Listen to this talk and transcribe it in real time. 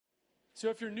So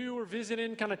if you're new or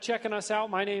visiting, kind of checking us out,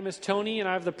 my name is Tony, and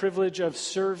I have the privilege of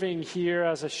serving here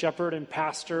as a shepherd and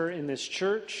pastor in this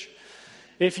church.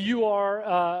 If you are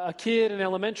a kid in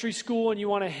elementary school and you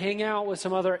want to hang out with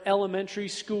some other elementary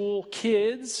school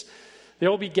kids,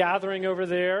 they'll be gathering over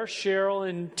there. Cheryl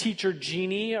and teacher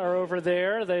Jeannie are over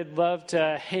there. They'd love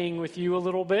to hang with you a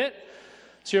little bit.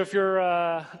 So if you're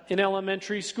in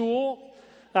elementary school,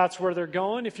 that's where they're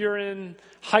going. If you're in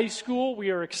high school, we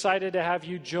are excited to have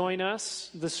you join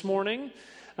us this morning.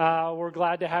 We're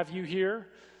glad to have you here.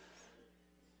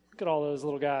 Look at all those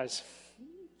little guys.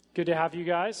 Good to have you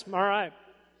guys. All right.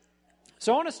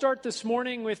 So I want to start this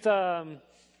morning with kind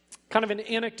of an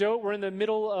anecdote. We're in the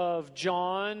middle of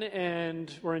John, and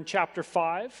we're in chapter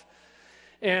 5.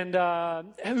 And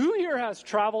who here has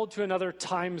traveled to another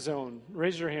time zone?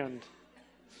 Raise your hand.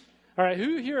 All right,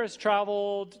 who here has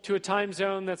traveled to a time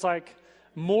zone that's like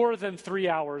more than 3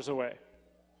 hours away?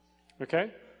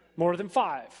 Okay, more than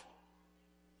 5,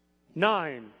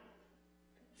 9,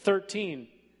 13.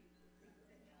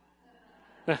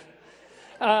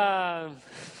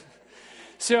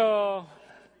 So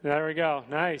there we go.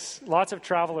 Nice. Lots of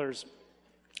travelers.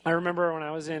 I remember when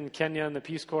I was in Kenya in the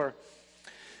Peace Corps,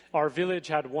 our village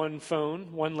had one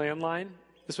phone, one landline.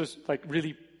 This was like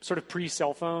really sort of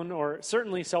pre-cell phone, or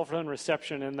certainly cell phone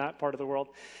reception in that part of the world.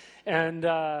 And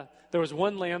there was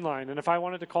one landline. And if I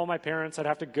wanted to call my parents, I'd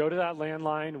have to go to that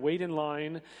landline, wait in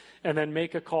line, and then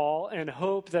make a call and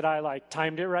hope that I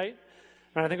timed it right.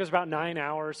 And I think it was about 9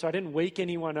 hours, so I didn't wake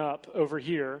anyone up over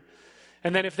here.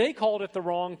 And then if they called at the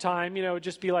wrong time, it would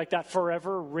just be like that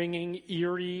forever ringing,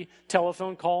 eerie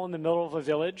telephone call in the middle of a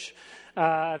village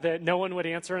that no one would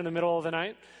answer in the middle of the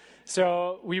night.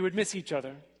 So we would miss each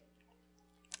other.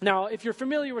 Now, if you're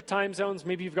familiar with time zones,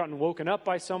 maybe you've gotten woken up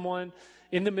by someone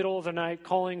in the middle of the night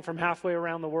calling from halfway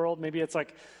around the world. Maybe it's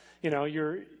like,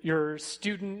 your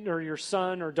student or your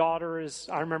son or daughter is,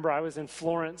 I remember I was in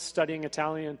Florence studying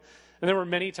Italian, and there were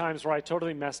many times where I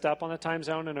totally messed up on the time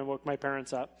zone and I woke my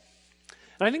parents up.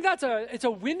 And I think it's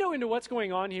a window into what's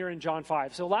going on here in John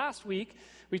 5. So last week,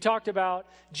 we talked about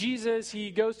Jesus. He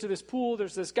goes to this pool.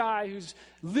 There's this guy who's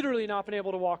literally not been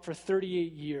able to walk for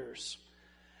 38 years.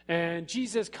 And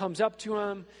Jesus comes up to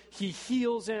him. He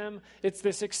heals him. It's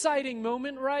this exciting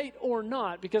moment, right? Or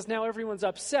not, because now everyone's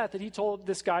upset that he told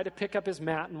this guy to pick up his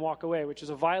mat and walk away, which is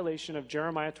a violation of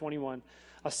Jeremiah 21,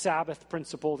 a Sabbath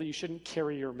principle that you shouldn't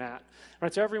carry your mat.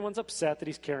 Right? So everyone's upset that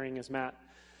he's carrying his mat.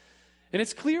 And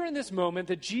it's clear in this moment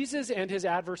that Jesus and his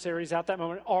adversaries at that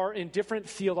moment are in different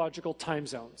theological time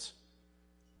zones.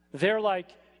 They're like,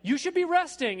 you should be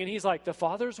resting. And he's like, the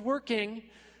Father's working.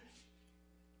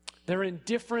 They're in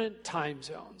different time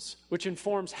zones, which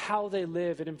informs how they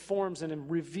live. It informs and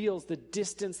reveals the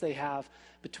distance they have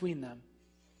between them.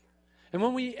 And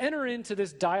when we enter into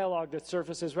this dialogue that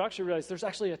surfaces, we actually realize there's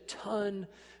actually a ton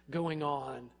going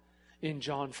on in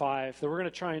John 5 that we're going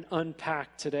to try and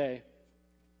unpack today.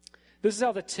 This is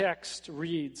how the text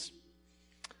reads.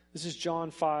 This is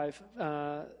John 5,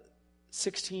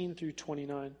 16 through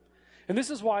 29. And this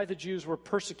is why the Jews were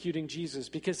persecuting Jesus,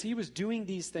 because he was doing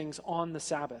these things on the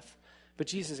Sabbath. But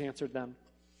Jesus answered them,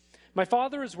 my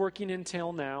Father is working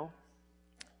until now,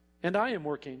 and I am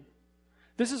working.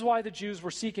 This is why the Jews were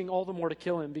seeking all the more to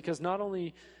kill him, because not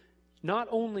only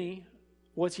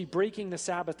was he breaking the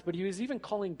Sabbath, but he was even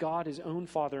calling God his own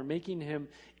Father, making him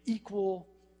equal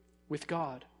with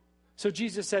God. So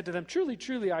Jesus said to them, truly,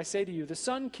 truly, I say to you, the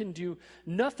Son can do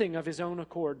nothing of his own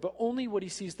accord, but only what he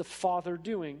sees the Father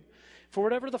doing. For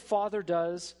whatever the Father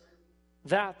does,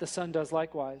 that the Son does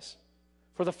likewise.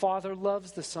 For the Father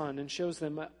loves the Son and shows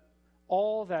them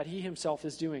all that he himself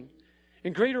is doing.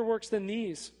 And greater works than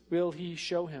these will he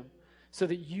show him, so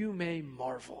that you may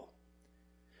marvel.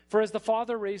 For as the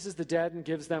Father raises the dead and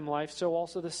gives them life, so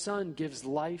also the Son gives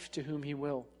life to whom he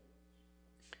will.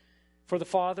 For the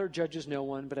Father judges no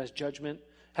one, but has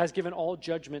given all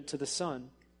judgment to the Son,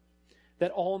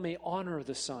 that all may honor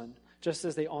the Son, just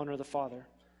as they honor the Father.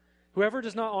 Whoever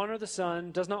does not honor the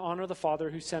Son does not honor the Father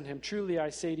who sent him. Truly I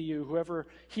say to you, whoever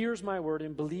hears my word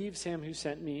and believes him who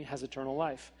sent me has eternal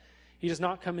life. He does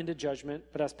not come into judgment,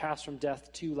 but has passed from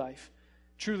death to life.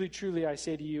 Truly, truly I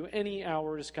say to you, any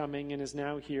hour is coming and is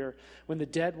now here, when the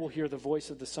dead will hear the voice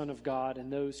of the Son of God,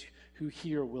 and those who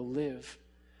hear will live.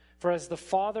 For as the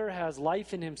Father has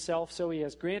life in himself, so he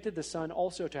has granted the Son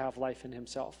also to have life in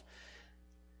himself.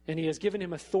 And he has given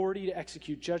him authority to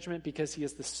execute judgment, because he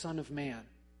is the Son of Man.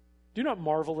 Do not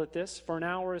marvel at this, for an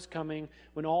hour is coming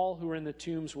when all who are in the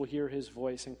tombs will hear his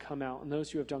voice and come out, and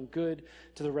those who have done good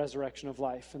to the resurrection of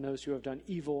life, and those who have done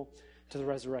evil to the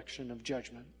resurrection of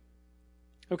judgment.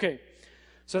 Okay,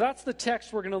 So that's the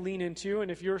text we're going to lean into. And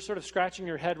if you're sort of scratching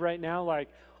your head right now, like,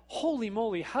 holy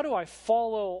moly, how do I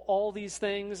follow all these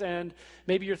things? And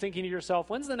maybe you're thinking to yourself,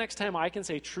 when's the next time I can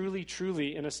say truly,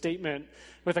 truly in a statement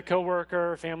with a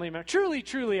coworker or family member? Truly,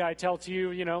 truly, I tell to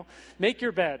you, make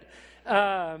your bed.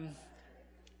 I'm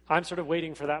sort of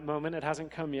waiting for that moment. It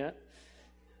hasn't come yet.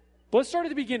 But let's start at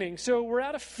the beginning. So we're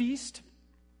at a feast.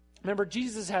 Remember,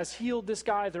 Jesus has healed this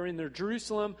guy. They're in their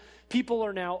Jerusalem. People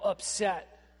are now upset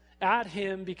at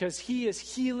him because he is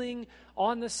healing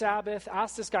on the Sabbath,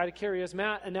 asked this guy to carry his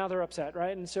mat, and now they're upset,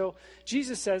 right? And so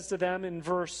Jesus says to them in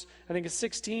verse, I think it's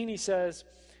 16, he says,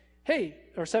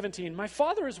 or 17, my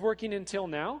Father is working until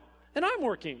now, and I'm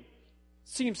working.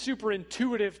 Seems super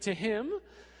intuitive to him,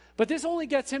 but this only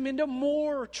gets him into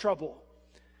more trouble,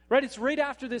 right? It's right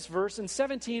after this verse in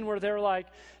 17 where they're like,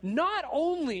 not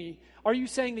only are you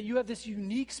saying that you have this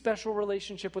unique special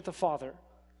relationship with the Father,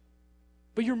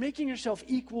 but you're making yourself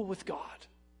equal with God.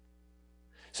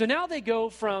 So now they go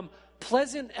from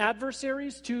pleasant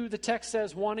adversaries to, the text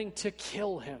says, wanting to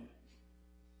kill him.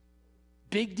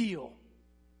 Big deal.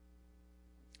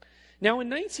 Now in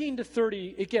 19 to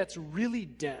 30, it gets really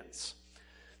dense.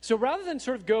 So rather than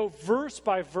sort of go verse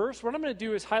by verse, what I'm going to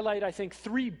do is highlight, I think,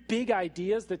 3 big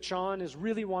ideas that John is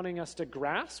really wanting us to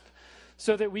grasp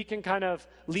so that we can kind of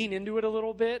lean into it a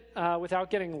little bit without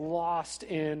getting lost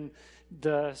in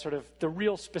the sort of the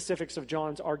real specifics of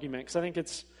John's argument, because I think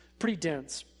it's pretty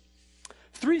dense.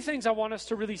 3 things I want us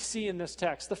to really see in this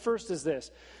text. The first is this,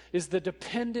 is the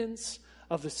dependence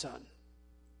of the Son.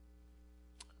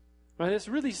 Now, this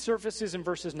really surfaces in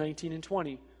verses 19 and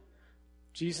 20.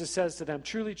 Jesus says to them,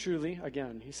 truly, truly,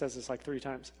 again, he says this like 3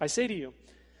 times, I say to you,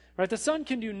 right, the Son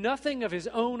can do nothing of his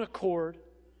own accord,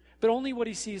 but only what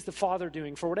he sees the Father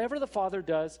doing. For whatever the Father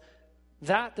does,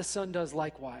 that the Son does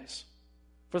likewise.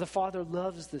 For the Father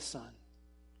loves the Son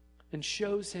and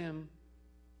shows him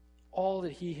all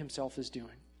that he himself is doing.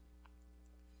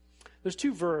 There's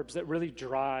 2 verbs that really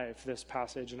drive this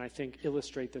passage and I think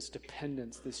illustrate this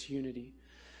dependence, this unity.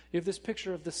 You have this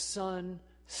picture of the Son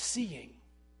seeing.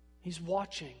 He's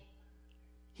watching.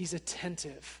 He's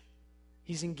attentive.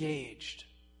 He's engaged.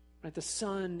 Right? The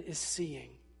Son is seeing.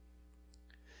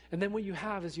 And then what you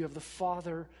have is you have the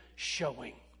Father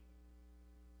showing.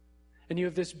 And you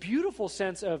have this beautiful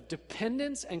sense of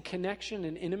dependence and connection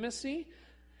and intimacy,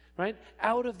 right?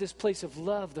 Out of this place of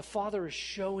love, the Father is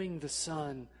showing the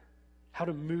Son how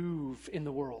to move in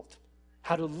the world,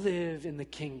 how to live in the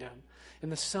kingdom.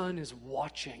 And the Son is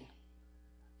watching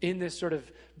in this sort of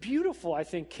beautiful, I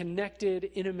think,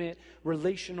 connected, intimate,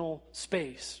 relational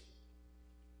space.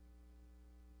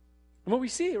 And what we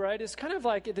see, right, is kind of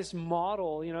like this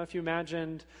model, if you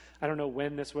imagined, I don't know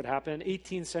when this would happen,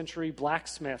 18th century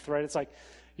blacksmith, right? It's like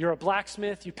you're a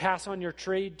blacksmith, you pass on your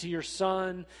trade to your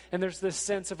son, and there's this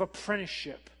sense of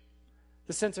apprenticeship,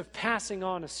 the sense of passing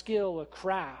on a skill, a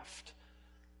craft.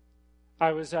 We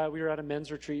were at a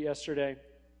men's retreat yesterday,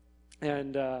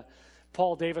 and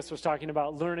Paul Davis was talking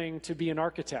about learning to be an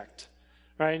architect,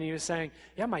 right? And he was saying,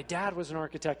 yeah, my dad was an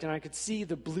architect, and I could see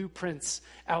the blueprints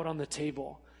out on the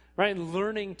table, right? And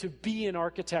learning to be an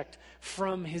architect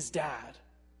from his dad.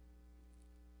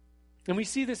 And we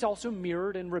see this also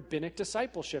mirrored in rabbinic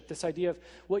discipleship, this idea of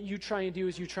what you try and do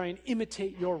is you try and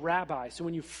imitate your rabbi. So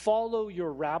when you follow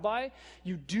your rabbi,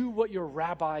 you do what your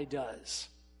rabbi does.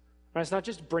 Right? It's not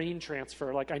just brain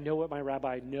transfer, like I know what my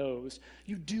rabbi knows.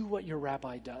 You do what your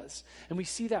rabbi does. And we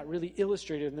see that really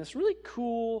illustrated in this really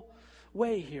cool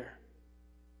way here.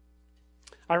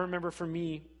 I remember for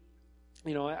me,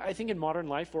 I think in modern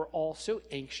life, we're all so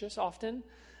anxious often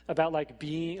about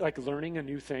learning a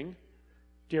new thing.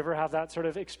 Do you ever have that sort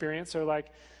of experience? So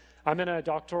I'm in a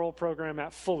doctoral program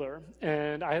at Fuller,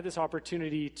 and I had this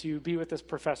opportunity to be with this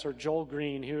professor, Joel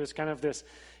Green, who is kind of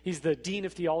he's the dean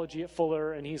of theology at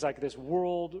Fuller, and he's like this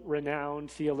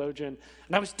world-renowned theologian.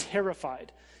 And I was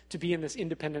terrified to be in this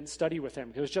independent study with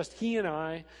him. It was just he and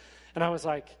I was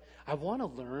like, I want to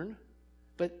learn,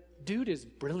 but dude is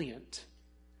brilliant.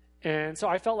 And so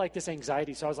I felt like this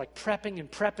anxiety. So I was like prepping and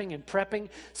prepping and prepping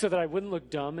so that I wouldn't look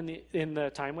dumb in the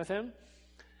time with him.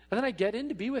 And then I get in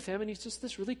to be with him, and he's just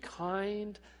this really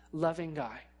kind, loving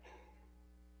guy,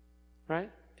 right?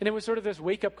 And it was sort of this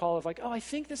wake-up call of I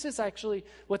think this is actually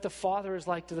what the Father is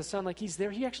like to the Son. Like he's there.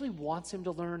 He actually wants him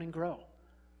to learn and grow.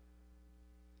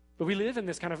 But we live in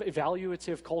this kind of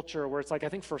evaluative culture where it's I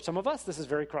think for some of us, this is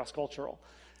very cross-cultural.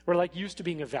 We're used to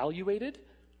being evaluated.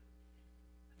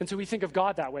 And so we think of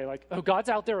God that way, God's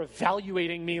out there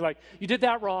evaluating me, you did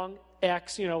that wrong,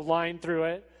 X, line through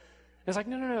it. And it's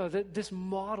no. This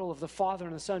model of the Father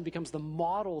and the Son becomes the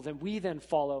model that we then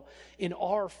follow in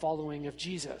our following of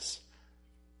Jesus.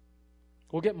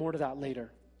 We'll get more to that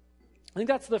later. I think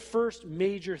that's the first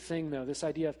major thing, though, this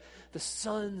idea of the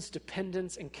Son's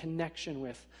dependence and connection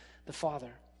with the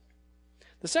Father.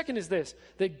 The second is this,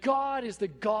 that God is the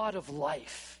God of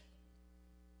life.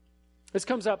 This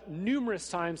comes up numerous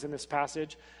times in this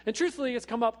passage, and truthfully, it's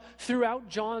come up throughout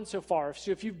John so far.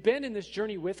 So if you've been in this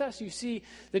journey with us, you see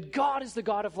that God is the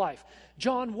God of life.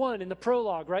 John 1 in the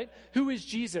prologue, right? Who is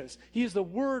Jesus? He is the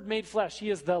Word made flesh. He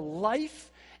is the life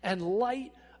and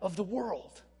light of the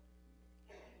world.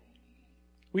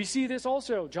 We see this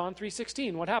also, John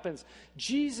 3:16. What happens?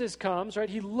 Jesus comes, right?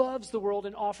 He loves the world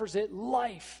and offers it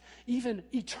life, even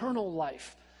eternal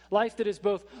life. Life that is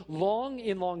both long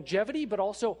in longevity, but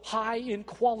also high in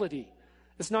quality.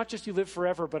 It's not just you live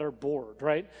forever but are bored,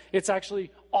 right? It's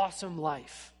actually awesome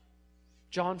life.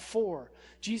 John 4,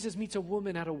 Jesus meets a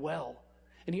woman at a well,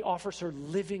 and he offers her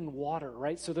living water,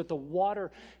 right? So that the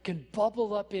water can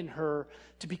bubble up in her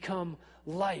to become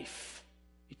life,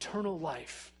 eternal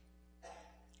life.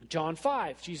 John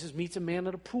 5, Jesus meets a man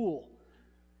at a pool.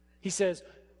 He says,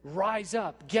 rise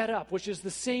up, get up, which is the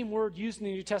same word used in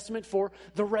the New Testament for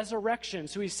the resurrection.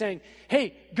 So he's saying,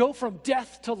 hey, go from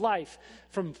death to life.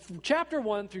 From chapter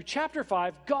 1 through chapter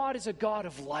 5, God is a God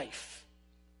of life.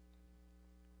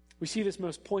 We see this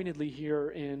most pointedly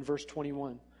here in verse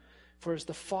 21. For as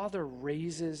the Father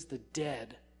raises the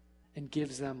dead and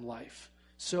gives them life,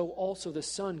 so also the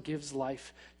Son gives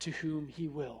life to whom he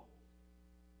will.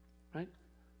 Right?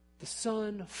 The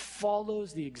Son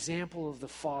follows the example of the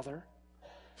Father.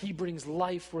 He brings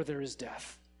life where there is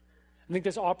death. I think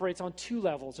this operates on two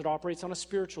levels. It operates on a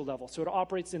spiritual level. So it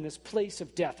operates in this place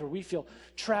of death where we feel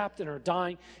trapped and are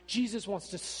dying. Jesus wants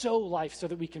to sow life so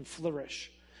that we can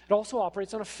flourish. It also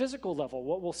operates on a physical level.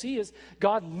 What we'll see is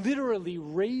God literally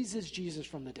raises Jesus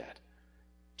from the dead.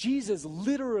 Jesus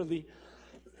literally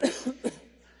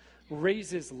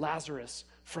raises Lazarus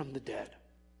from the dead.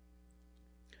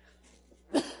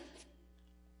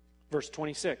 Verse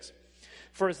 26.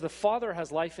 For as the Father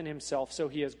has life in himself, so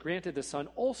he has granted the Son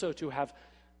also to have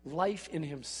life in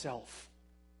himself.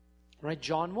 Right?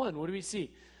 John 1, what do we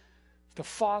see? The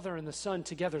Father and the Son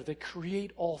together, they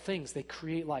create all things. They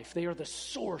create life. They are the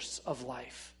source of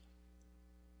life.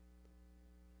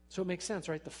 So it makes sense,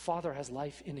 right? The Father has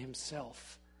life in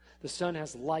himself. The Son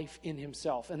has life in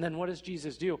himself. And then what does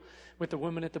Jesus do with the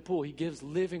woman at the pool? He gives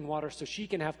living water so she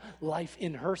can have life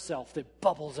in herself that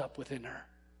bubbles up within her.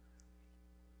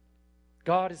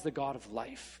 God is the God of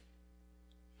life.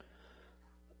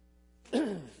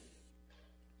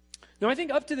 Now, I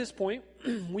think up to this point,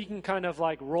 we can kind of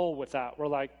like roll with that. We're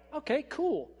like, okay,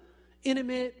 cool.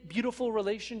 Intimate, beautiful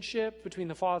relationship between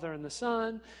the Father and the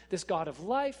Son, this God of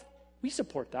life. We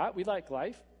support that. We like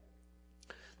life.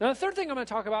 Now, the third thing I'm going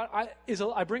to talk about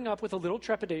I bring up with a little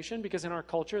trepidation because in our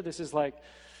culture, this is like,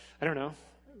 I don't know,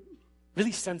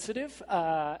 really sensitive,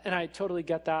 and I totally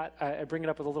get that. I bring it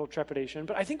up with a little trepidation.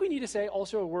 But I think we need to say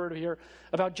also a word here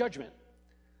about judgment.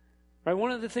 Right?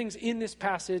 One of the things in this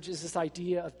passage is this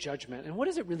idea of judgment. And what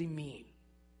does it really mean?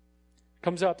 It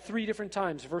comes up 3 different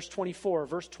times, verse 24,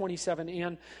 verse 27,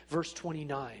 and verse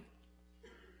 29.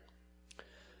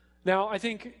 Now, I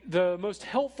think the most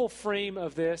helpful frame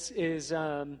of this is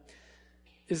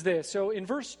this. So in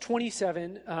verse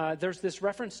 27, there's this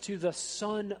reference to the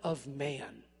Son of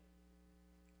Man.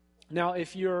 Now,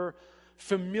 if you're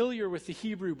familiar with the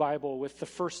Hebrew Bible, with the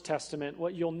First Testament,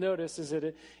 what you'll notice is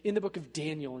that in the book of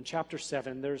Daniel, in chapter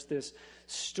 7, there's this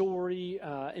story,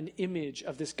 an image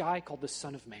of this guy called the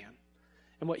Son of Man.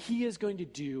 And what he is going to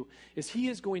do is he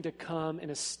is going to come and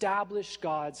establish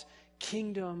God's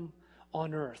kingdom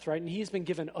on earth, right? And he's been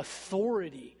given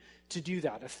authority to do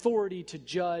that, authority to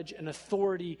judge and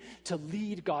authority to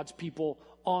lead God's people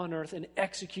on earth and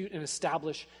execute and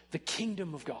establish the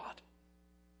kingdom of God,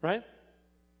 right?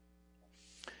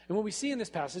 And what we see in this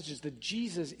passage is that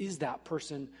Jesus is that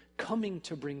person coming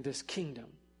to bring this kingdom.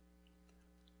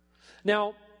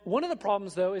 Now, one of the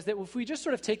problems, though, is that if we just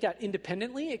sort of take that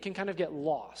independently, it can kind of get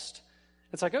lost.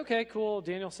 It's like, okay, cool,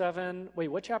 Daniel 7. Wait,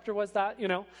 what chapter was that? You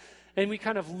know? And we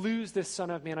kind of lose this Son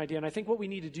of Man idea. And I think what we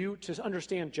need to do to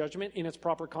understand judgment in its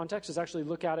proper context is actually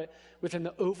look at it within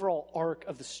the overall arc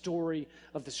of the story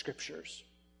of the Scriptures.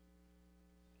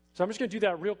 So I'm just going to do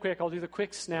that real quick. I'll do the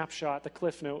quick snapshot, the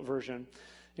Cliff Note version.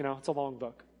 You know, it's a long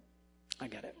book. I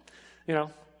get it. You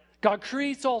know, God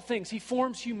creates all things. He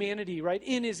forms humanity, right,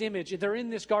 in his image. They're in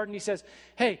this garden. He says,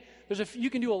 hey, you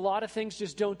can do a lot of things,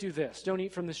 just don't do this. Don't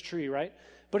eat from this tree, right?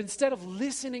 But instead of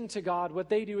listening to God, what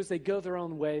they do is they go their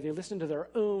own way. They listen to their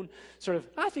own sort of,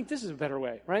 I think this is a better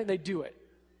way, right? And they do it.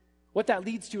 What that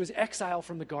leads to is exile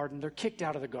from the garden. They're kicked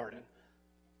out of the garden.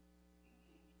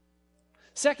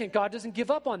 Second, God doesn't give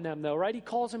up on them, though, right? He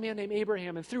calls a man named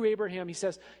Abraham, and through Abraham, he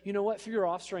says, you know what? Through your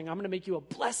offspring, I'm going to make you a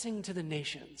blessing to the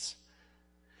nations.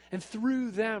 And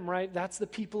through them, right, that's the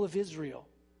people of Israel.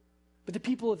 But the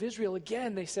people of Israel,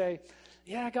 again, they say,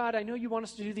 yeah, God, I know you want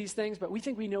us to do these things, but we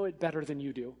think we know it better than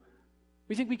you do.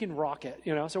 We think we can rock it,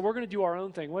 so we're going to do our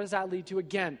own thing. What does that lead to?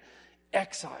 Again,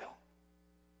 exile,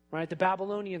 right? The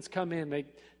Babylonians come in, they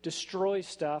destroy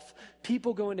stuff.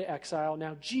 People go into exile.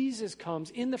 Now, Jesus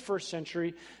comes in the first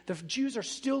century. The Jews are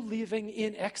still living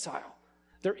in exile.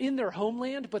 They're in their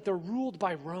homeland, but they're ruled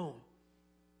by Rome.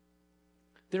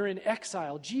 They're in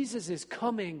exile. Jesus is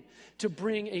coming to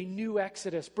bring a new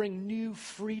exodus, bring new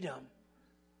freedom.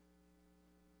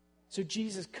 So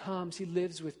Jesus comes, he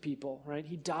lives with people, right?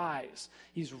 He dies,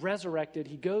 he's resurrected,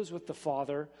 he goes with the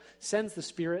Father, sends the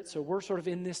Spirit, so we're sort of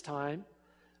in this time,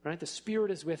 right? The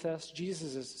Spirit is with us,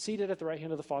 Jesus is seated at the right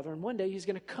hand of the Father, and one day he's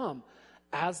going to come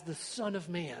as the Son of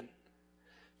Man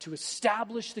to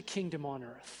establish the kingdom on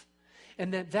earth.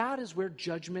 And that is where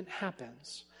judgment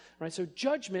happens, right? So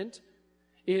judgment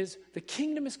is the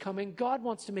kingdom is coming. God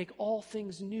wants to make all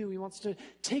things new. He wants to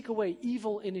take away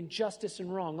evil and injustice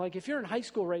and wrong. Like if you're in high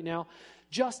school right now,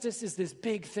 justice is this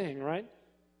big thing, right?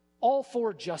 All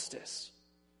for justice.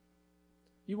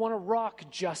 You want to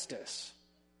rock justice.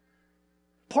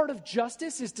 Part of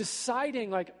justice is deciding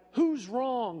like who's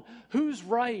wrong, who's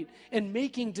right, and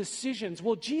making decisions.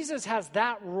 Well, Jesus has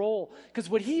that role because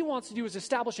what he wants to do is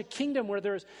establish a kingdom where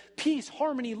there's peace,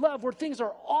 harmony, love, where things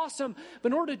are awesome.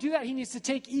 But in order to do that, he needs to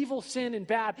take evil, sin, and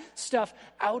bad stuff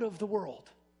out of the world.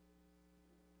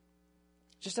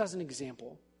 Just as an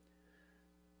example.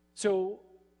 So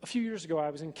a few years ago, I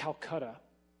was in Calcutta.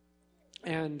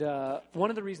 And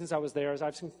one of the reasons I was there is I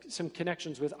have some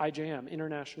connections with IJM,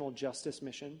 International Justice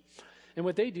Mission. And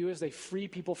what they do is they free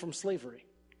people from slavery.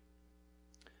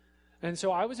 And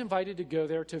so I was invited to go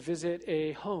there to visit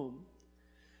a home.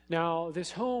 Now, this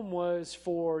home was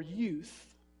for youth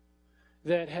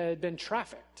that had been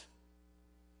trafficked.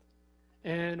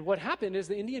 And what happened is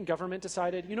the Indian government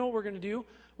decided, you know what we're going to do?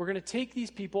 We're going to take these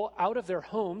people out of their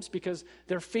homes because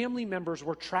their family members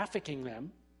were trafficking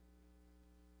them.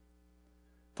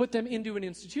 Put them into an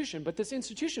institution, but this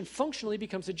institution functionally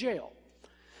becomes a jail.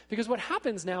 Because what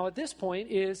happens now at this point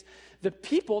is the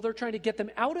people, they're trying to get them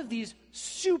out of these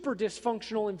super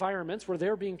dysfunctional environments where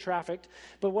they're being trafficked.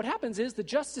 But what happens is the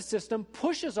justice system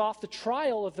pushes off the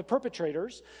trial of the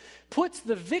perpetrators, puts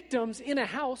the victims in a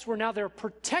house where now they're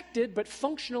protected but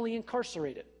functionally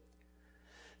incarcerated.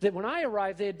 That when I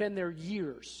arrived, they had been there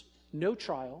years, no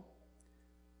trial,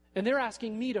 and they're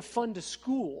asking me to fund a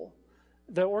school,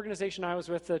 the organization I was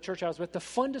with, the church I was with, to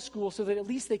fund a school so that at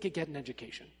least they could get an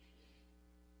education.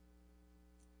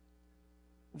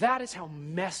 That is how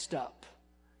messed up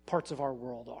parts of our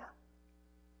world are.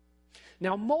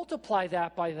 Now multiply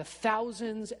that by the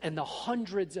thousands and the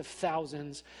hundreds of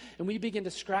thousands, and we begin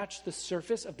to scratch the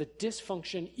surface of the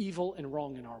dysfunction, evil, and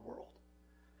wrong in our world.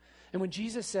 And when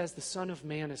Jesus says the Son of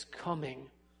Man is coming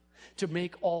to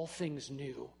make all things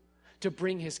new, to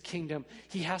bring his kingdom,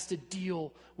 he has to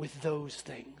deal with those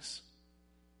things.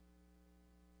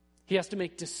 He has to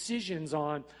make decisions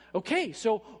on, okay,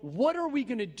 so what are we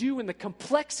going to do in the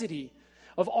complexity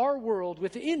of our world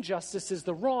with the injustices,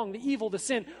 the wrong, the evil, the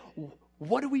sin?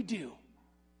 What do we do?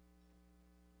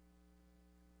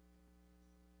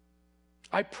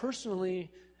 I personally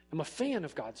am a fan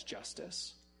of God's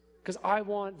justice because I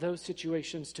want those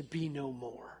situations to be no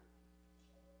more.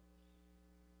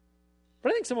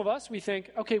 But I think some of us, we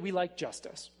think, okay, we like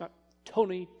justice.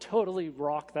 Totally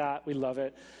rock that. We love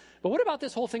it. But what about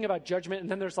this whole thing about judgment?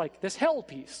 And then there's like this hell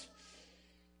piece.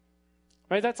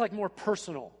 Right? That's like more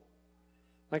personal.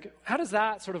 Like, how does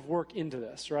that sort of work into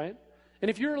this, right?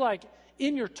 And if you're like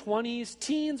in your 20s,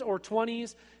 teens or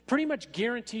 20s, pretty much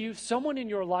guarantee you someone in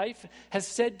your life has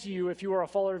said to you, if you are a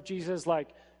follower of Jesus, like,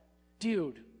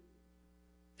 dude,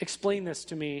 explain this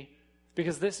to me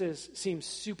because this seems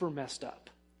super messed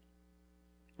up.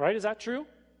 Right? Is that true?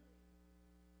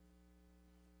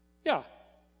 Yeah.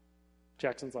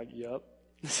 Jackson's like, yep.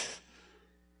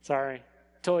 Sorry.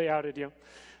 Totally outed you.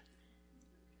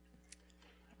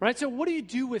 Right? So what do you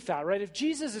do with that, right? If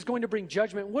Jesus is going to bring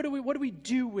judgment, what do we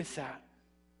do with that?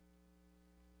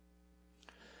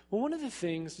 Well, one of the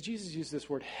things, Jesus used this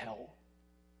word hell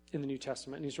in the New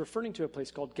Testament, and he's referring to a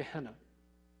place called Gehenna,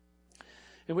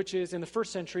 in which is, in the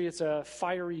first century, it's a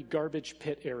fiery garbage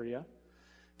pit area.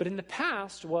 But in the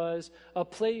past was a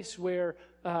place where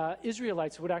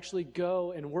Israelites would actually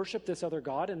go and worship this other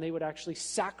god, and they would actually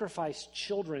sacrifice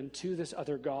children to this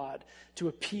other god to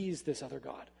appease this other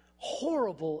god.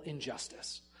 Horrible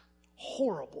injustice.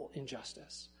 Horrible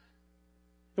injustice.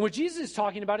 And what Jesus is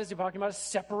talking about is he's talking about a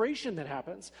separation that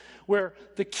happens, where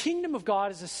the kingdom of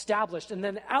God is established, and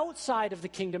then outside of the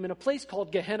kingdom, in a place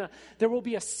called Gehenna, there will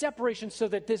be a separation so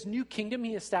that this new kingdom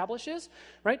he establishes,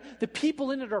 right, the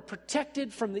people in it are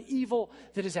protected from the evil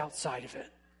that is outside of it.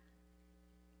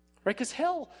 Right? Because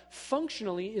hell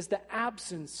functionally is the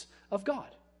absence of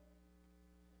God.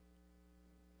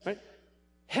 Right?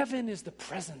 Heaven is the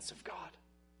presence of God.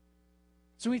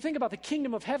 So when we think about the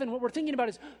kingdom of heaven, what we're thinking about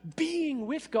is being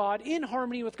with God, in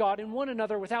harmony with God, and one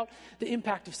another without the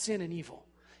impact of sin and evil.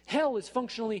 Hell is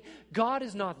functionally, God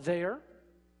is not there.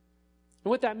 And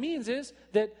what that means is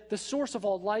that the source of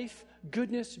all life,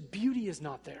 goodness, beauty is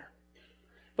not there.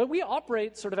 But we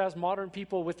operate sort of as modern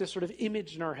people with this sort of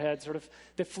image in our head, sort of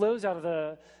that flows out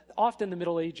of often the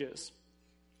Middle Ages.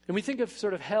 And we think of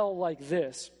sort of hell like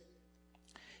this.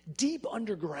 Deep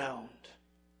underground,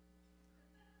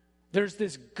 there's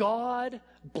this God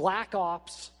black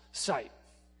ops site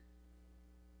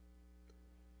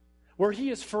where he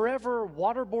is forever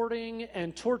waterboarding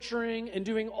and torturing and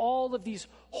doing all of these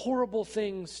horrible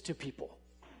things to people.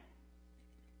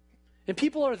 And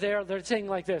people are there, they're saying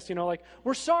like this, like,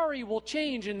 we're sorry, we'll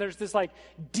change. And there's this like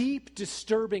deep,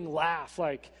 disturbing laugh,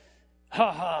 like,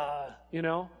 ha ha,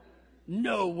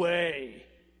 no way.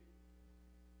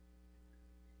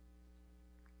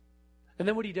 And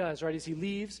then what he does, right, is he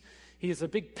leaves. He has a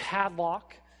big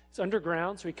padlock. It's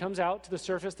underground, so he comes out to the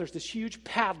surface. There's this huge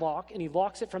padlock, and he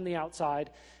locks it from the outside,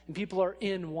 and people are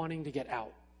in wanting to get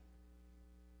out.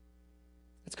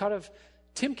 It's kind of,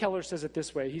 Tim Keller says it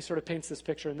this way. He sort of paints this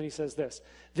picture, and then he says this.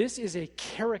 This is a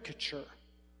caricature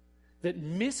that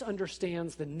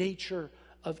misunderstands the nature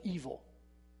of evil.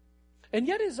 And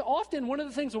yet is often one of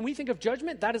the things when we think of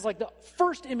judgment, that is like the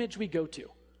first image we go to.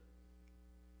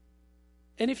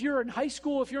 And if you're in high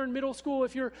school, if you're in middle school,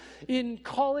 if you're in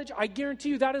college, I guarantee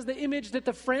you that is the image that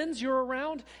the friends you're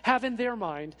around have in their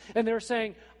mind. And they're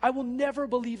saying, I will never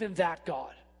believe in that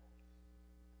God.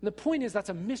 And the point is that's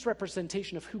a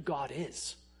misrepresentation of who God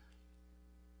is.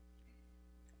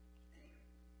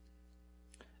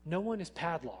 No one is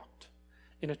padlocked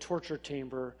in a torture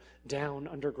chamber down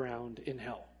underground in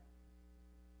hell.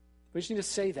 We just need to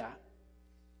say that.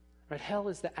 Right? Hell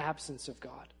is the absence of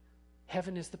God.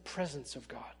 Heaven is the presence of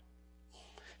God.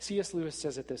 C.S. Lewis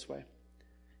says it this way.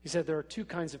 He said there are two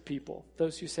kinds of people.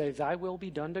 Those who say, thy will be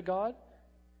done to God,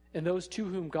 and those to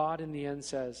whom God in the end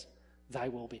says, thy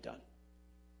will be done.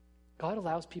 God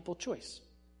allows people choice.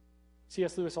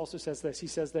 C.S. Lewis also says this. He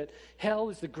says that hell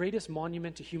is the greatest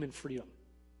monument to human freedom.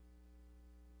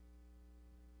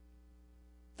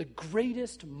 The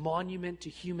greatest monument to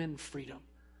human freedom.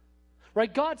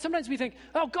 Right? God, sometimes we think,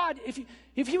 oh, God,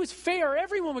 if he was fair,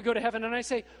 everyone would go to heaven. And I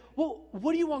say, well,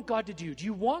 what do you want God to do? Do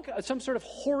you want some sort of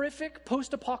horrific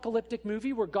post-apocalyptic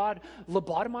movie where God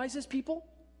lobotomizes people?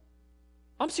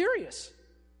 I'm serious.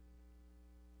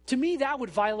 To me, that would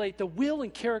violate the will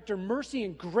and character, mercy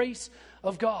and grace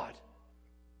of God.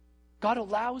 God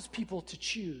allows people to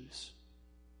choose.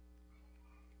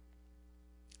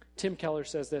 Tim Keller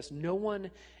says this, no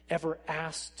one ever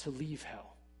asked to leave hell.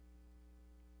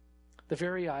 The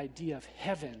very idea of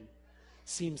heaven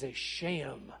seems a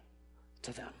sham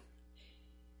to them.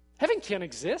 Heaven can't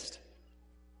exist.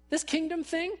 This kingdom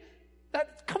thing,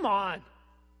 come on.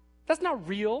 That's not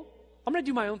real. I'm going to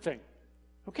do my own thing.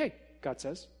 Okay, God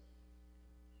says.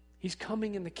 He's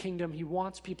coming in the kingdom. He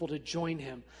wants people to join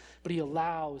him, but he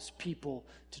allows people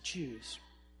to choose.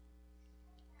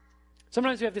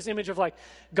 Sometimes we have this image of like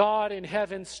God in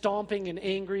heaven stomping and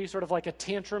angry, sort of like a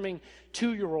tantruming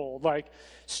 2-year-old, like,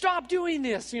 stop doing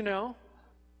this,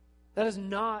 That is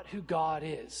not who God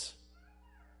is.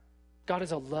 God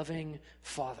is a loving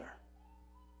Father.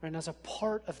 And as a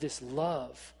part of this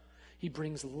love, he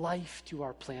brings life to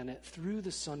our planet through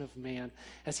the Son of Man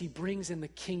as he brings in the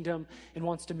kingdom and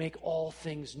wants to make all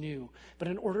things new. But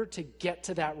in order to get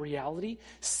to that reality,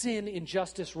 sin,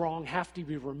 injustice, wrong have to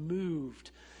be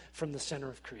removed from the center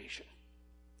of creation.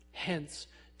 Hence,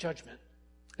 judgment.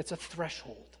 It's a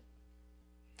threshold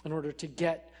in order to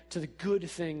get to the good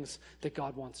things that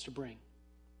God wants to bring.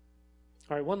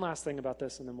 All right, one last thing about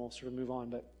this, and then we'll sort of move on.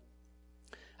 But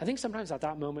I think sometimes at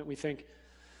that moment we think,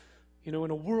 in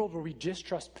a world where we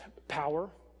distrust power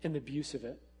and the abuse of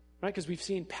it, right? Because we've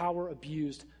seen power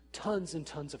abused tons and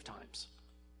tons of times.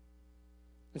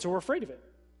 And so we're afraid of it.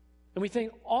 And we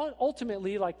think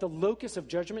ultimately like the locus of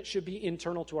judgment should be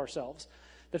internal to ourselves.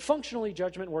 That functionally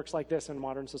judgment works like this in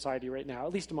modern society right now,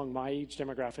 at least among my age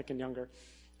demographic and younger.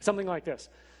 Something like this.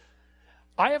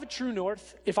 I have a true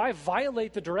north. If I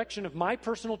violate the direction of my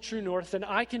personal true north, then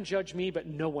I can judge me, but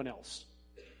no one else.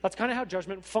 That's kind of how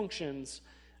judgment functions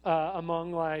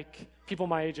among like people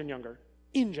my age and younger.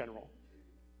 in general.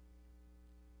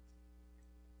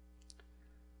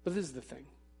 But this is the thing.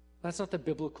 That's not the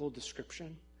biblical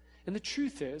description. And the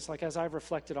truth is, like as I've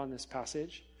reflected on this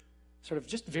passage, sort of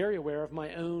just very aware of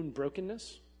my own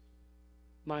brokenness,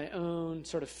 my own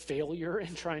sort of failure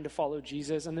in trying to follow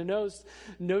Jesus, and the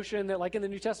notion that, like in the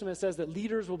New Testament, it says that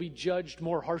leaders will be judged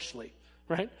more harshly,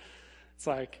 right? It's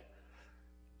like,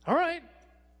 all right,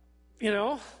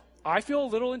 I feel a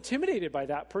little intimidated by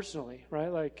that personally, right?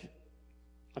 Like,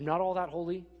 I'm not all that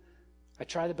holy. I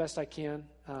try the best I can,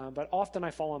 but often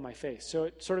I fall on my face. So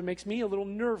it sort of makes me a little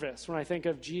nervous when I think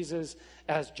of Jesus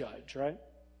as judge, right?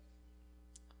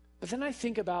 But then I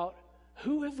think about,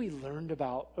 who have we learned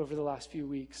about over the last few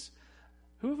weeks?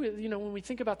 When we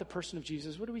think about the person of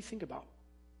Jesus, what do we think about?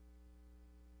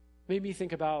 Maybe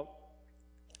think about,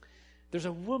 there's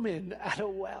a woman at a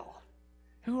well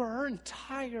who her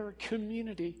entire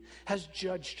community has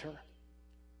judged her.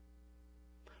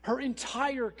 Her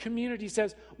entire community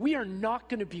says, we are not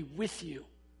going to be with you.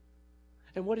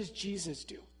 And what does Jesus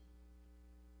do?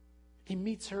 He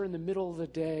meets her in the middle of the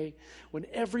day when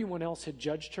everyone else had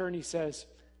judged her, and he says,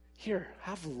 here,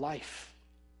 have life.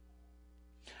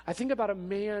 I think about a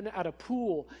man at a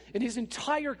pool, and his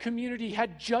entire community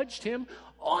had judged him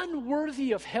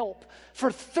unworthy of help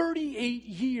for 38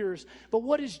 years. But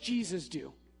what does Jesus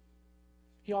do?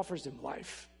 He offers him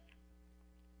life.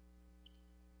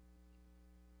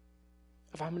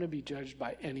 If I'm going to be judged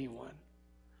by anyone,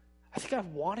 I think I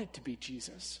want it to be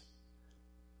Jesus.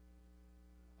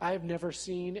 I have never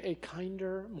seen a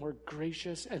kinder, more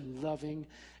gracious, and loving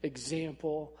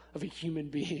example of a human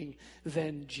being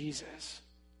than Jesus.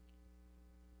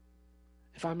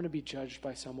 If I'm going to be judged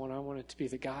by someone, I want it to be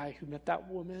the guy who met that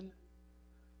woman,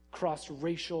 crossed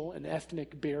racial and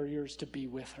ethnic barriers to be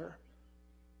with her,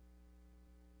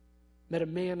 met a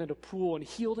man at a pool and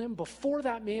healed him before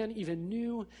that man even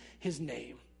knew his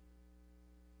name.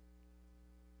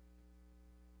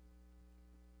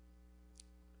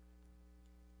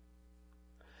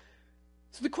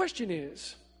 So the question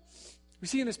is, we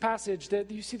see in this passage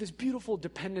that you see this beautiful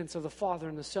dependence of the Father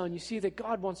and the Son. You see that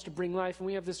God wants to bring life, and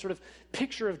we have this sort of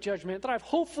picture of judgment that I've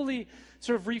hopefully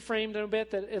sort of reframed in a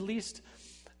bit, that at least,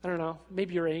 I don't know,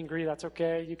 maybe you're angry, that's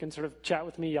okay. You can sort of chat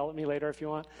with me, yell at me later if you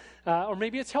want. Or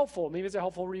maybe it's helpful. Maybe it's a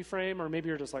helpful reframe, or maybe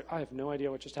you're just like, I have no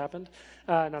idea what just happened.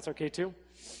 And that's okay too.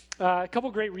 A couple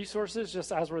great resources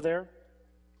just as we're there.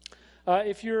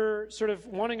 If you're sort of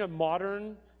wanting a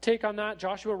modern take on that,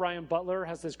 Joshua Ryan Butler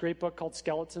has this great book called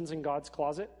Skeletons in God's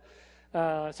Closet.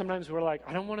 Sometimes we're like,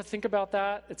 I don't want to think about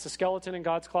that. It's a skeleton in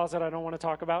God's closet I don't want to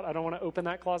talk about. I don't want to open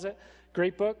that closet.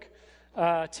 Great book.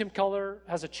 Tim Keller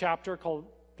has a chapter called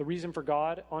The Reason for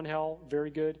God on hell. Very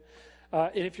good.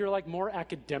 And if you're like more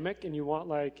academic and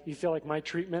you feel like my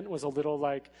treatment was a little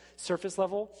like surface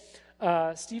level,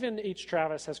 Stephen H.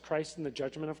 Travis has Christ and the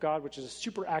Judgment of God, which is a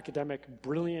super academic,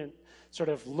 brilliant sort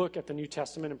of look at the New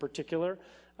Testament in particular,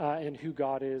 and who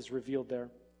God is revealed there.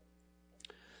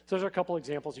 So those are a couple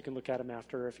examples. You can look at them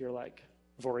after if you're like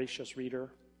a voracious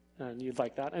reader and you'd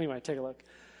like that. Anyway, take a look.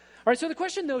 All right, so the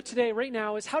question though today, right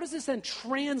now, is how does this then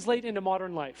translate into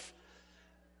modern life?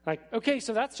 Like, okay,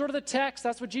 so that's sort of the text.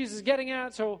 That's what Jesus is getting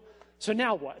at. So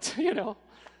now what?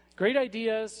 Great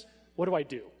ideas. What do I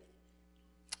do?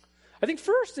 I think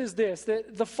first is this,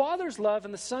 that the Father's love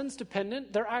and the Son's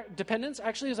dependence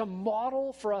actually is a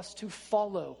model for us to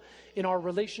follow in our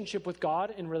relationship with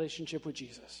God and relationship with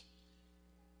Jesus.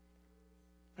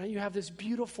 Right? You have this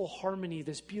beautiful harmony,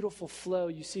 this beautiful flow.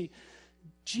 You see,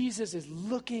 Jesus is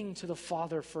looking to the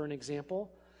Father for an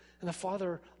example, and the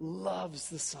Father loves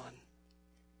the Son.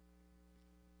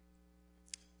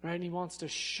 Right? And he wants to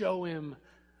show him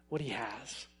what he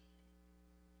has.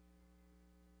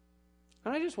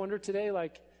 And I just wonder today,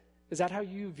 is that how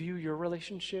you view your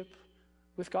relationship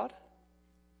with God?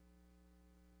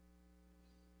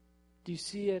 Do you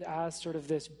see it as sort of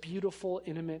this beautiful,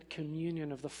 intimate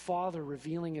communion of the Father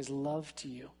revealing his love to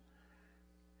you?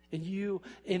 And you,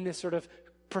 in this sort of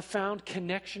profound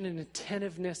connection and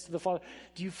attentiveness to the Father,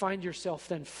 do you find yourself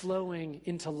then flowing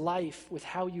into life with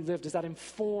how you live? Does that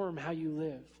inform how you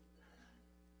live?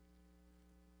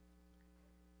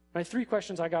 My 3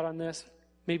 questions I got on this,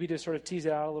 maybe to sort of tease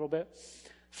it out a little bit.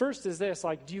 First is this,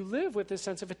 do you live with this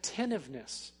sense of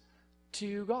attentiveness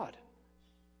to God?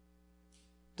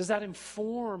 Does that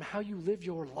inform how you live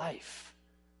your life?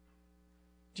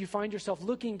 Do you find yourself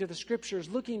looking to the Scriptures,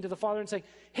 looking to the Father and saying,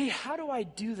 hey, how do I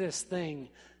do this thing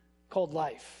called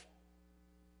life?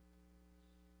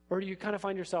 Or do you kind of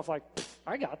find yourself like,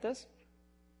 I got this.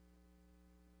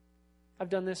 I've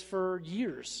done this for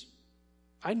years.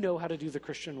 I know how to do the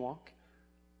Christian walk.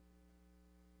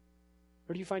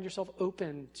 Or do you find yourself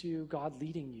open to God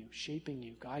leading you, shaping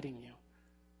you, guiding you?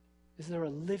 Is there a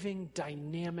living,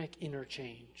 dynamic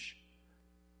interchange?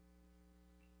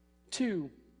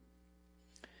 2,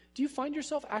 do you find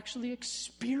yourself actually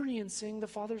experiencing the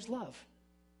Father's love?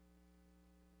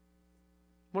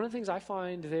 One of the things I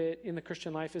find that in the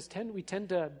Christian life is we tend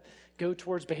to go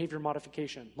towards behavior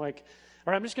modification. Like,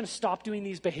 all right, I'm just going to stop doing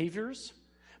these behaviors,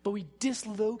 but we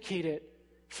dislocate it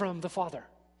from the Father,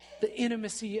 the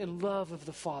intimacy and love of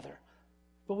the Father.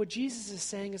 But what Jesus is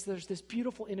saying is there's this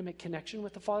beautiful, intimate connection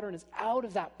with the Father, and it's out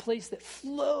of that place that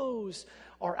flows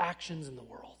our actions in the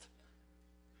world.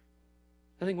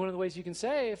 I think one of the ways you can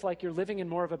say, if like you're living in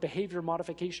more of a behavior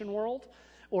modification world,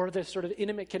 or this sort of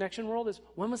intimate connection world, is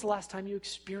when was the last time you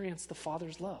experienced the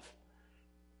Father's love?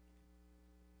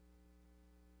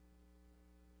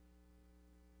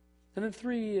 And then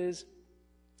 3 is,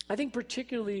 I think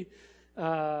particularly,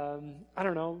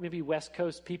 maybe West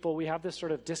Coast people, we have this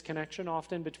sort of disconnection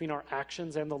often between our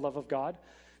actions and the love of God.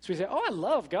 So we say, oh, I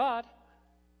love God.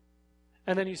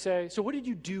 And then you say, so what did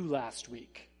you do last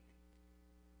week?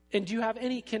 And do you have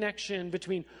any connection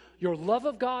between your love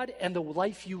of God and the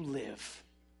life you live?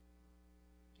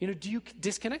 Do you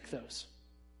disconnect those?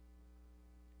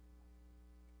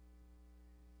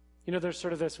 There's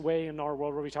sort of this way in our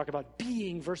world where we talk about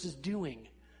being versus doing.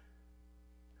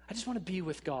 I just want to be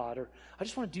with God, or I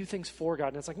just want to do things for God.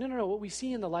 And it's like, no. What we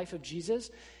see in the life of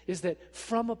Jesus is that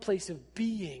from a place of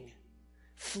being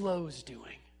flows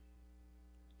doing.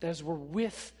 That as we're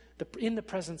in the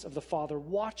presence of the Father,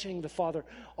 watching the Father,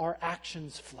 our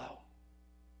actions flow.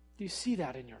 Do you see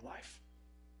that in your life?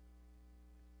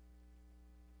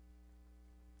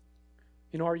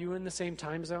 Are you in the same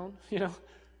time zone?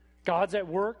 God's at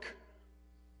work.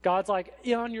 God's like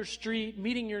on your street,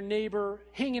 meeting your neighbor,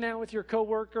 hanging out with your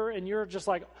coworker, and you're just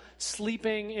like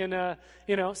sleeping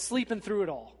sleeping through it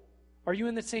all. Are you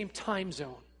in the same time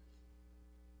zone?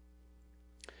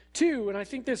 2, and I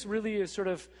think this really is sort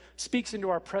of speaks into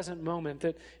our present moment,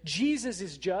 that Jesus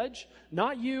is judge,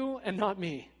 not you and not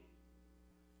me.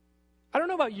 I don't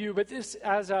know about you, but this,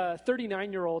 as a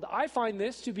 39-year-old, I find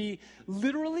this to be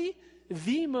literally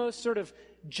the most sort of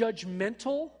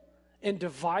judgmental and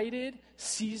divided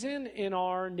season in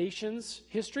our nation's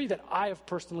history that I have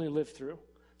personally lived through.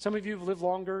 Some of you have lived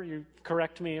longer. You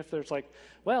correct me if there's like,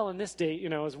 well, in this date,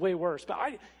 is way worse. But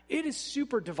it is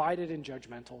super divided and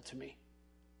judgmental to me.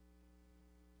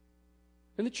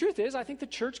 And the truth is, I think the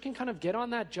church can kind of get on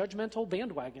that judgmental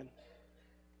bandwagon.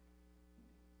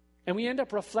 And we end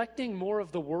up reflecting more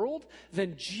of the world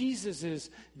than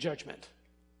Jesus' judgment.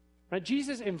 Right?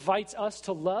 Jesus invites us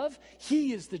to love.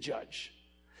 He is the judge.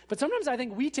 But sometimes I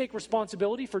think we take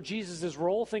responsibility for Jesus'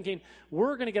 role, thinking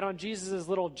we're going to get on Jesus'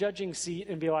 little judging seat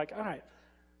and be like, all right,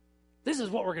 this is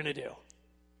what we're going to do.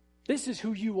 This is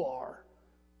who you are.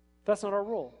 That's not our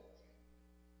role.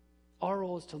 Our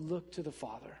role is to look to the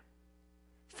Father.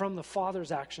 From the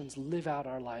Father's actions, live out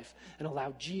our life and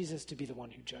allow Jesus to be the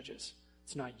one who judges.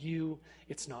 It's not you.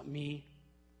 It's not me.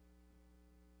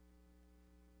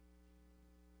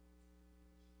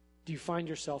 Do you find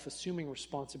yourself assuming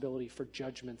responsibility for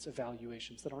judgments,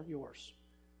 evaluations that aren't yours?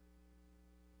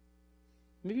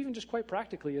 Maybe even just quite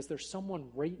practically, is there someone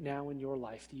right now in your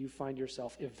life that you find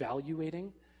yourself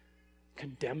evaluating,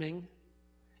 condemning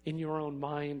in your own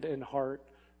mind and heart?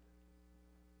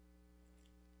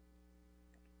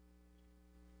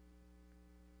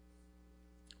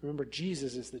 Remember,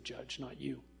 Jesus is the judge, not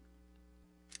you,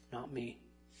 not me.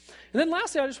 And then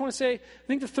lastly, I just want to say, I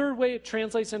think the third way it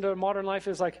translates into modern life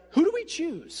is like, who do we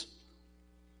choose?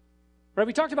 Right?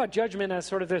 We talked about judgment as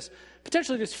sort of this,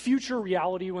 potentially this future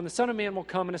reality when the Son of Man will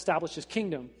come and establish his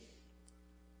kingdom.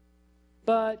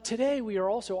 But today we are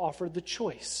also offered the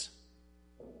choice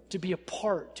to be a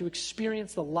part, to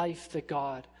experience the life that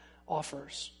God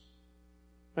offers.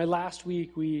 Right? Last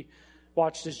week we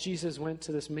watched as Jesus went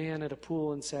to this man at a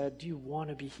pool and said, do you want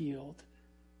to be healed?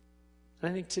 And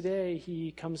I think today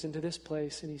he comes into this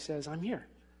place and he says, I'm here.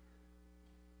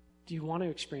 Do you want to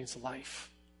experience life?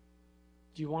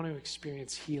 Do you want to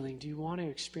experience healing? Do you want to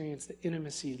experience the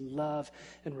intimacy, love,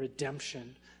 and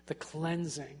redemption, the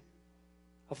cleansing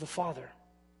of the Father?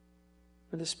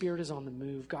 And the Spirit is on the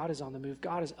move. God is on the move.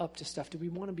 God is up to stuff. Do we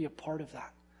want to be a part of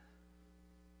that?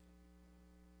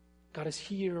 God is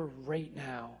here right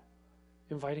now,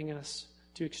 inviting us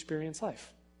to experience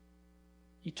life,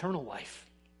 eternal life,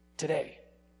 today.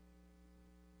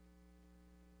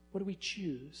 What do we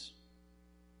choose?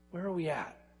 Where are we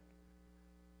at?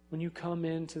 When you come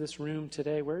into this room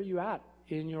today, where are you at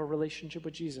in your relationship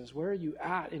with Jesus? Where are you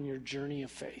at in your journey of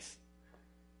faith?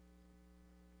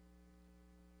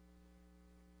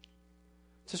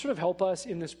 to sort of help us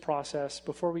in this process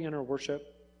before we enter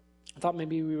worship, I thought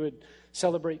maybe we would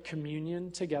celebrate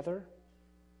communion together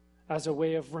as a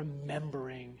way of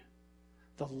remembering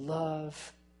the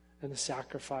love and the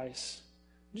sacrifice,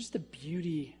 and just the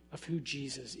beauty of who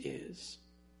Jesus is.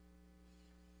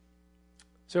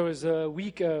 So it was a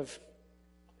week of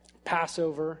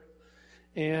Passover,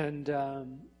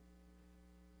 and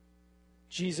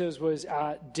Jesus was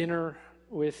at dinner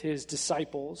with his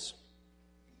disciples.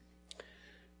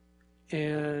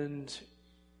 And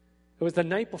it was the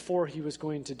night before he was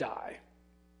going to die.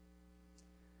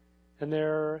 And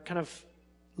they're kind of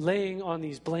laying on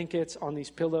these blankets, on these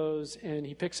pillows, and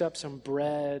he picks up some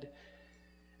bread,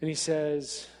 and he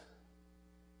says,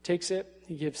 takes it,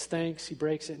 he gives thanks, he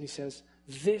breaks it, and he says,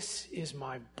 "This is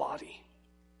my body,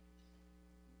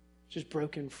 which is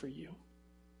broken for you.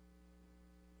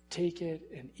 Take it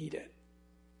and eat it."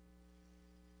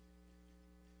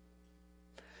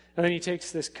 And then he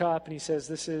takes this cup and he says,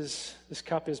 this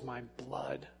cup is my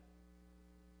blood.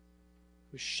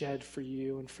 It was shed for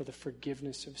you and for the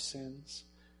forgiveness of sins.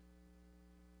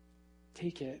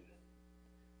 Take it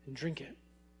and drink it. And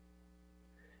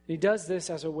he does this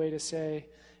as a way to say,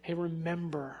 hey,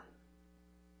 remember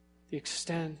the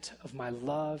extent of my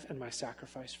love and my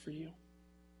sacrifice for you.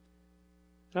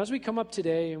 And as we come up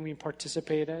today and we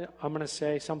participate in it, I'm going to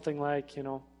say something like,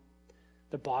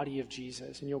 the body of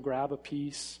Jesus. And you'll grab a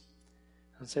piece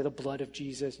and say the blood of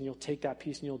Jesus, and you'll take that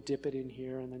piece and you'll dip it in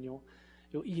here, and then you'll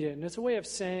eat it. And it's a way of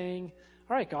saying,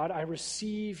 all right, God, I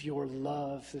receive your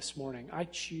love this morning. I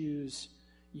choose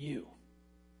you.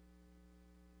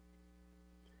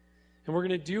 And we're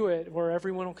going to do it where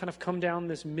everyone will kind of come down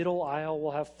this middle aisle.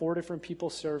 We'll have 4 different people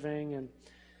serving, and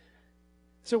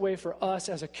it's a way for us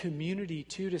as a community,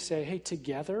 too, to say, hey,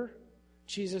 together,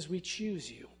 Jesus, we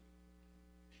choose you.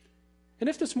 And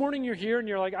if this morning you're here and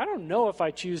you're like, I don't know if I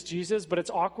choose Jesus, but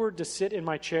it's awkward to sit in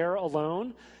my chair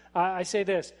alone, I say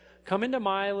this, come into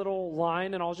my little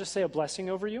line and I'll just say a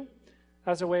blessing over you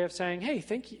as a way of saying, hey,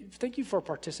 thank you for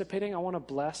participating. I want to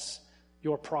bless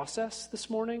your process this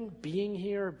morning, being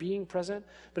here, being present.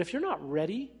 But if you're not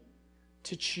ready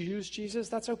to choose Jesus,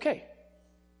 that's okay.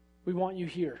 We want you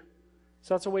here.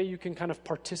 So that's a way you can kind of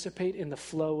participate in the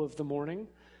flow of the morning.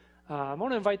 I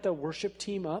want to invite the worship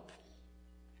team up.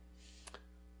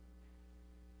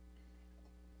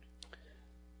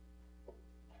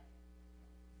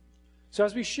 So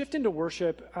as we shift into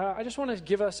worship, I just want to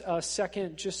give us a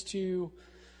second just to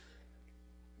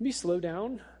maybe slow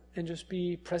down and just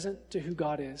be present to who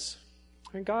God is.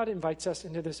 And God invites us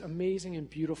into this amazing and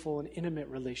beautiful and intimate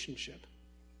relationship.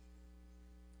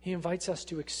 He invites us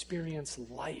to experience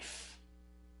life.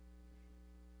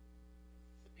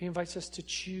 He invites us to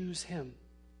choose him.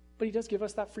 But he does give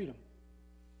us that freedom.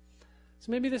 So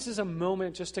maybe this is a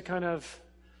moment just to kind of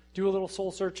do a little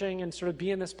soul searching and sort of be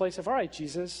in this place of, all right,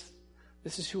 Jesus,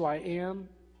 this is who I am.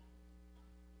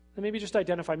 And maybe just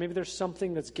identify, maybe there's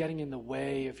something that's getting in the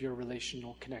way of your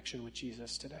relational connection with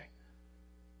Jesus today.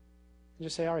 And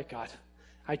just say, all right, God,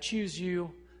 I choose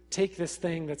you. Take this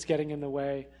thing that's getting in the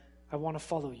way. I want to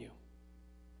follow you.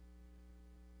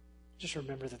 Just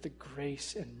remember that the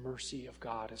grace and mercy of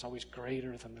God is always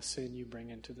greater than the sin you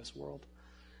bring into this world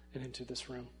and into this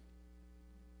room.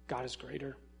 God is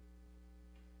greater.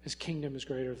 His kingdom is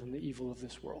greater than the evil of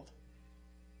this world.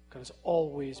 God is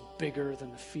always bigger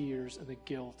than the fears and the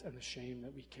guilt and the shame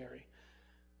that we carry.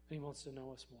 And he wants to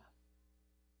know us more.